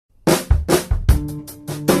Hi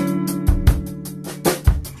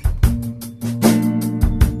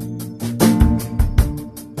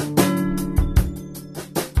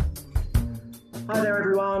there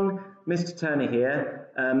everyone, Mr. Turner here,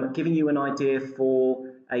 giving you an idea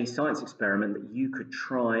for a science experiment that you could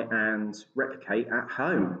try and replicate at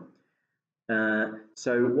home.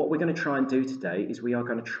 So what we're going to try and do today is we are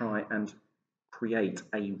going to try and create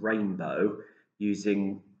a rainbow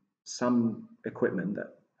using some equipment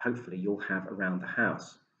that hopefully you'll have around the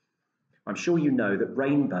house. I'm sure you know that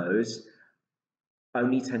rainbows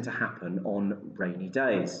only tend to happen on rainy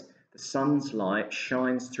days. The sun's light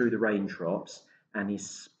shines through the raindrops and is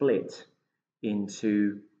split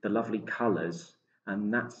into the lovely colours,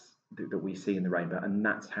 and that's that we see in the rainbow, and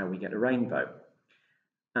that's how we get a rainbow.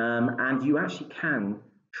 And you actually can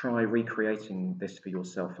try recreating this for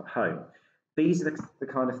yourself at home. These are the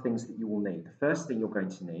kind of things that you will need. The first thing you're going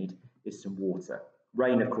to need is some water.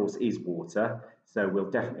 Rain, of course, is water, so we'll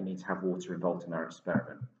definitely need to have water involved in our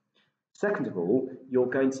experiment. Second of all, you're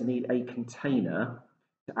going to need a container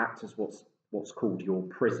to act as what's called your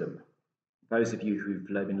prism. Those of you who've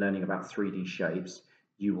been learning about 3D shapes,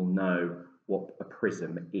 you will know what a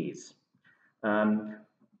prism is.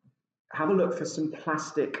 Have a look for some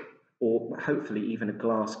plastic or hopefully even a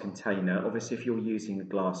glass container. Obviously, if you're using a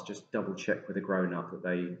glass, just double check with a grown-up that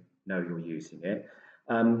they know you're using it.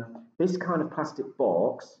 This kind of plastic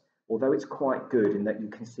box, although it's quite good in that you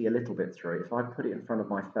can see a little bit through it, if I put it in front of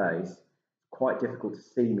my face, it's quite difficult to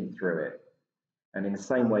see me through it. And in the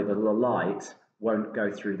same way, the light won't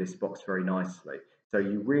go through this box very nicely. So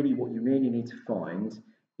what you really need to find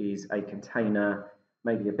is a container,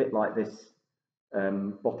 maybe a bit like this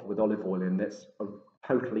bottle with olive oil in, that's a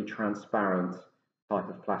totally transparent type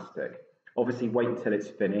of plastic. Obviously wait until it's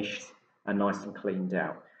finished and nice and cleaned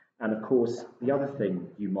out. And of course, the other thing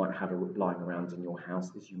you might have lying around in your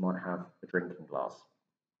house is you might have a drinking glass.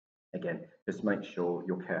 Again, just make sure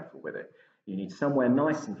you're careful with it. You need somewhere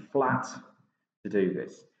nice and flat to do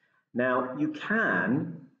this. Now, you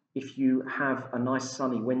can, if you have a nice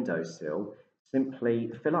sunny windowsill,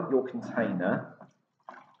 simply fill up your container,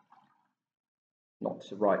 not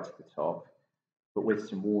to right to the top, but with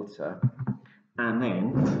some water, and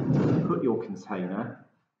then put your container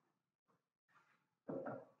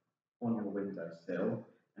on your windowsill.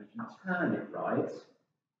 And if you turn it right,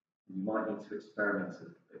 you might need to experiment a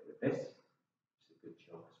bit with this. It's a good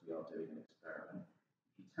job because we are doing an experiment.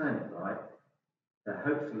 If you turn it right, there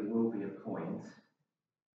hopefully will be a point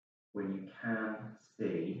where you can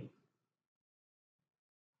see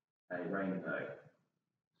a rainbow.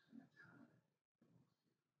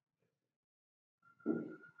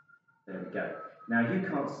 There we go. Now you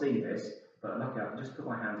can't see this, but look, I can just put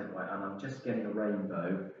my hand in and I'm just getting a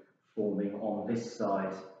rainbow forming on this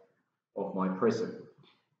side of my prism.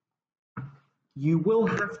 You will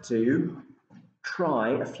have to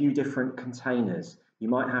try a few different containers. You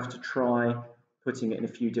might have to try putting it in a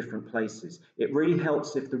few different places. It really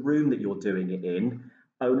helps if the room that you're doing it in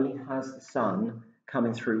only has the sun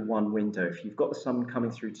coming through one window. If you've got the sun coming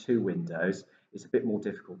through two windows, it's a bit more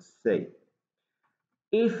difficult to see.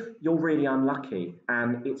 If you're really unlucky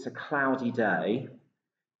and it's a cloudy day,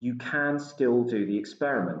 you can still do the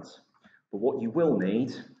experiment. But what you will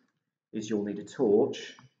need is you'll need a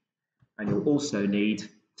torch, and you'll also need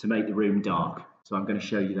to make the room dark. So I'm going to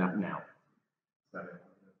show you that now. So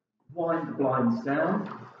wind the blinds down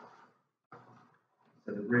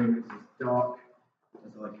so the room is as dark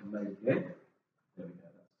as I can make it. There we go,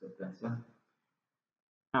 that's a bit better.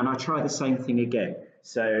 And I try the same thing again.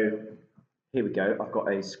 So here we go, I've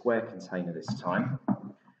got a square container this time.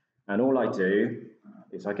 And all I do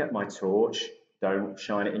is I get my torch, don't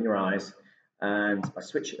shine it in your eyes, and I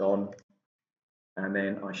switch it on, and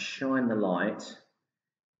then I shine the light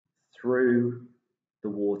through the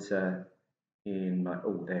water in my,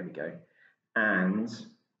 oh, there we go. And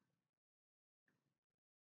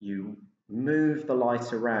you move the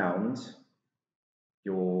light around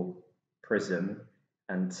your prism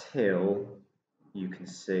until you can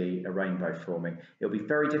see a rainbow forming. It'll be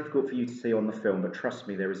very difficult for you to see on the film, but trust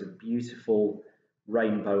me, there is a beautiful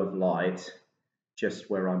rainbow of light just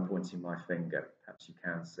where I'm pointing my finger. Perhaps you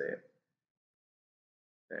can see it.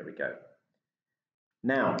 There we go.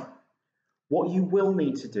 Now, what you will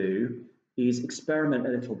need to do is experiment a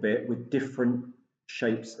little bit with different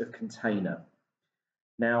shapes of container.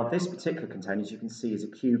 Now, this particular container, as you can see, is a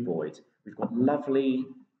cuboid. We've got lovely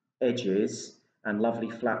edges and lovely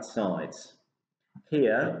flat sides.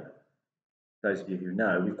 Here, those of you who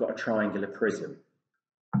know, we've got a triangular prism.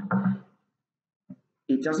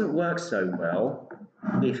 It doesn't work so well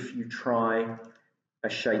if you try a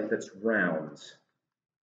shape that's round.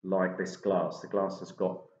 like this glass. The glass has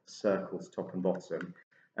got circles top and bottom,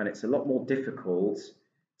 and it's a lot more difficult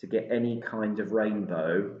to get any kind of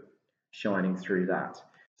rainbow shining through that.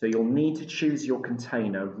 So you'll need to choose your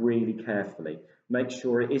container really carefully. Make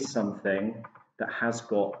sure it is something that has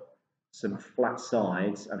got some flat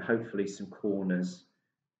sides and hopefully some corners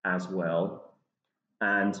as well.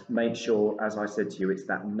 And make sure, as I said to you, it's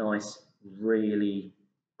that nice, really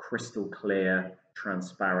crystal clear,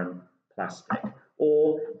 transparent plastic.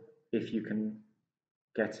 Or if you can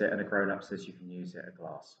get it and a grown-up says you can use it, a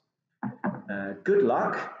glass. Good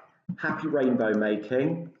luck, happy rainbow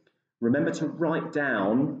making. Remember to write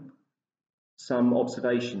down some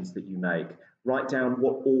observations that you make. Write down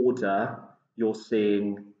what order you're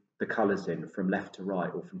seeing the colours in, from left to right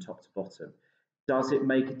or from top to bottom. Does it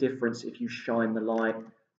make a difference if you shine the light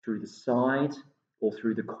through the side or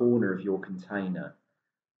through the corner of your container?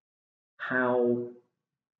 How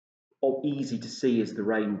easy to see is the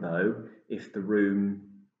rainbow if the room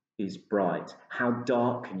is bright? How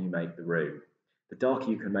dark can you make the room? The darker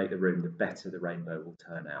you can make the room, the better the rainbow will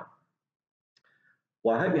turn out.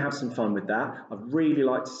 Well, I hope you have some fun with that. I'd really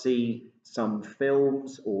like to see some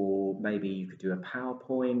films, or maybe you could do a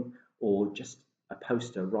PowerPoint or just a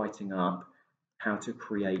poster writing up how to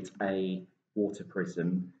create a water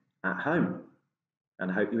prism at home. And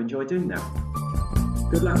I hope you enjoy doing that.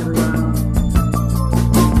 Good luck, everyone.